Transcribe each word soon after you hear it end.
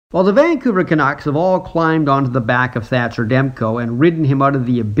Well, the Vancouver Canucks have all climbed onto the back of Thatcher Demko and ridden him out of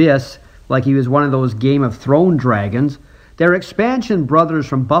the abyss like he was one of those Game of Thrones dragons. Their expansion brothers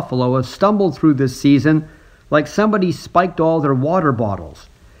from Buffalo have stumbled through this season like somebody spiked all their water bottles.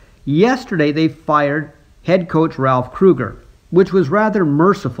 Yesterday they fired head coach Ralph Krueger, which was rather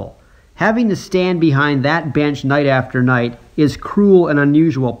merciful. Having to stand behind that bench night after night is cruel and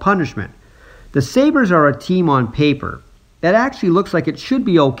unusual punishment. The Sabres are a team on paper that actually looks like it should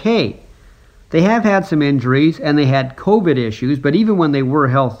be okay. They have had some injuries and they had COVID issues, but even when they were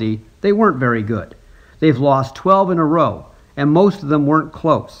healthy, they weren't very good. They've lost 12 in a row, and most of them weren't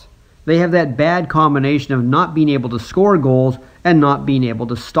close. They have that bad combination of not being able to score goals and not being able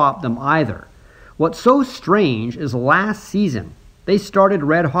to stop them either. What's so strange is last season, they started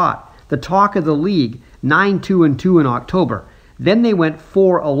red hot, the talk of the league, 9-2-2 in October. Then they went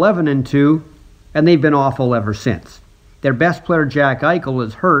 4-11-2, and they've been awful ever since. Their best player, Jack Eichel,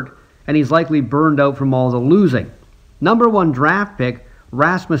 is hurt, and he's likely burned out from all the losing. Number 1 draft pick,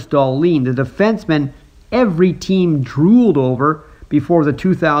 Rasmus Dahlin, the defenseman every team drooled over before the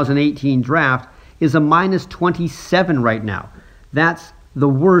 2018 draft, is a minus 27 right now. That's the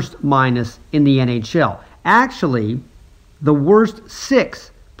worst minus in the NHL. Actually, the worst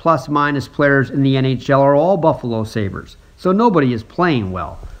 6 plus-minus players in the NHL are all Buffalo Sabres, so nobody is playing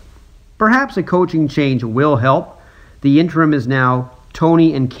well. Perhaps a coaching change will help. The interim is now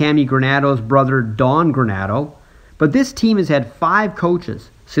Tony and Cami Granado's brother, Don Granado. But this team has had 5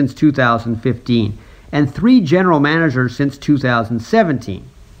 coaches since 2015 and 3 general managers since 2017.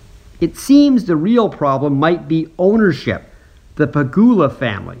 It seems the real problem might be ownership, the Pagula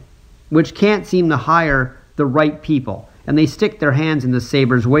family, which can't seem to hire the right people, and they stick their hands in the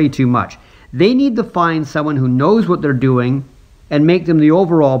Sabres way too much. They need to find someone who knows what they're doing and make them the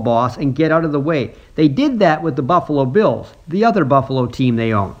overall boss and get out of the way. They did that with the Buffalo Bills, the other Buffalo team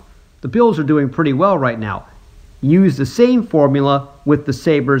they own. The Bills are doing pretty well right now. Use the same formula with the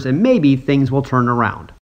Sabres and maybe things will turn around.